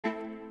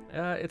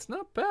It's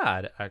not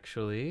bad,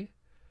 actually.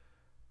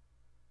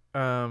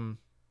 Um,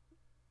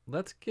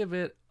 let's give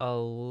it a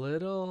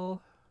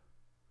little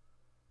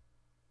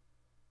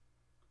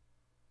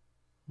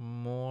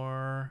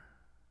more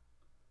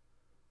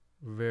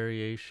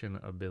variation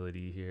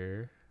ability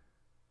here.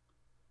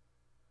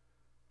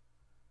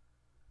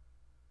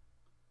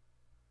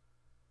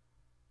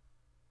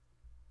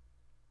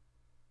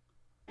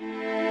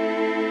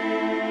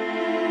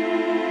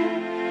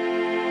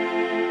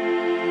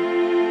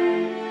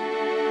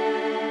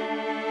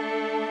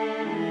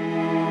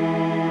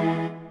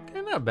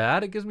 Okay, not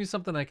bad. It gives me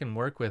something I can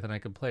work with and I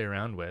can play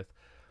around with.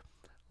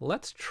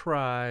 Let's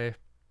try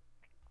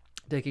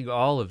taking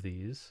all of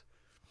these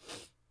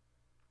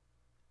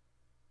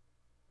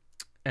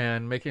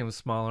and making them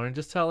smaller and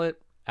just tell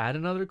it add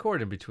another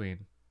chord in between.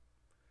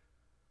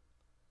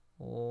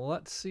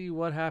 Let's see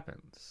what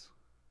happens.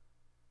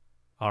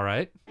 All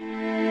right.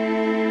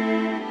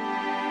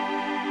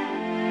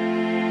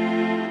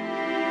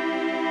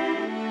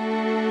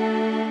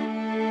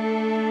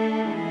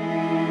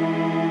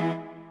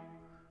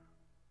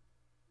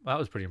 That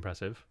was pretty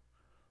impressive.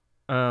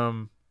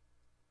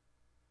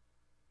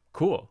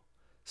 Cool.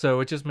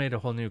 So it just made a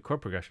whole new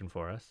chord progression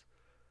for us.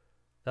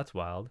 That's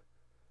wild.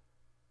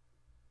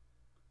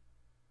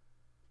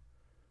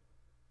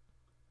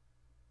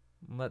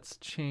 Let's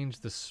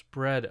change the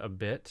spread a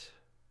bit.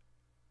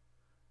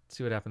 Let's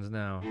see what happens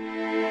now.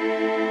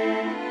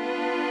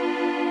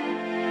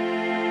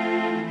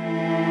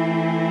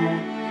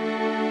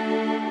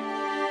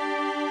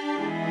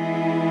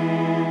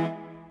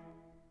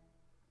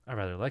 I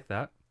rather like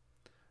that.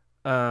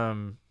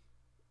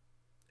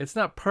 It's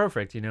not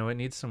perfect, you know, it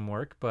needs some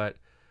work, but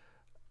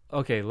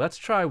okay, let's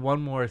try one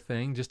more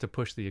thing just to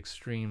push the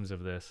extremes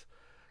of this.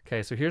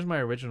 Okay, so here's my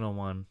original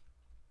one.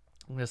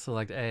 I'm going to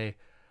select A.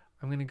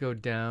 I'm going to go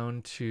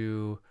down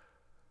to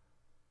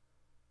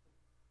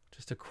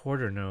just a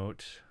quarter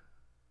note.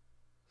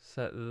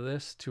 Set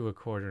this to a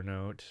quarter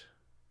note.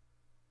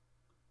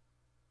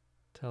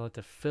 Tell it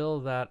to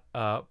fill that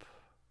up.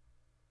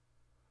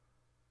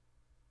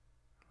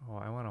 Oh,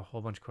 I want a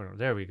whole bunch of quarter notes.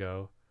 There we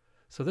go.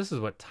 So this is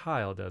what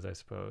tile does, I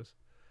suppose.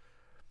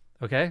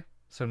 Okay,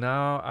 so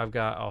now I've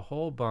got a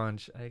whole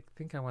bunch. I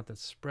think I want the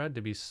spread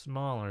to be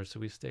smaller so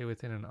we stay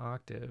within an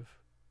octave.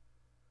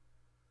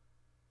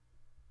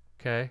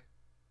 Okay.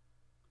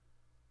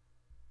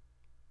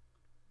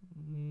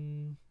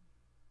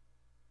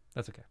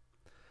 That's okay.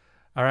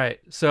 All right,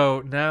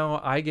 so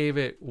now I gave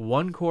it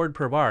one chord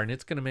per bar, and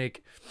it's going to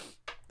make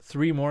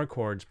 3 more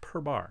chords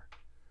per bar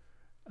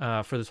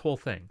for this whole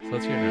thing. So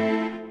let's hear it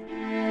now.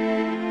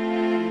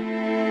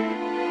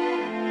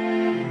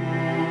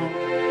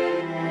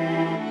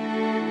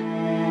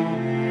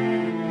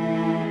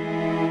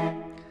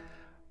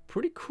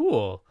 Pretty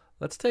cool.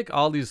 Let's take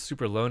all these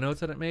super low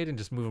notes that it made and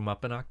just move them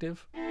up an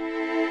octave.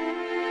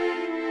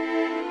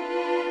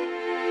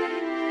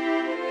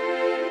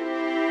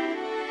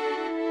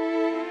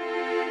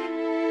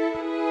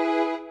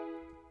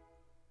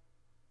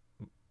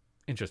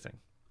 Interesting.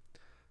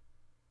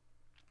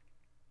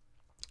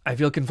 I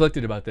feel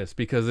conflicted about this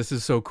because this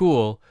is so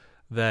cool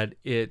that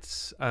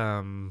it's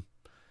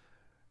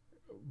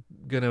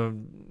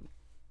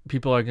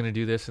people are gonna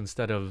do this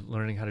instead of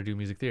learning how to do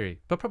music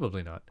theory, but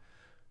probably not.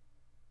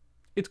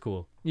 It's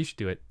cool. You should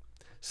do it.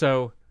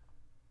 So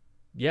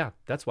yeah,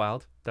 that's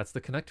wild. That's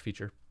the Connect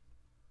feature.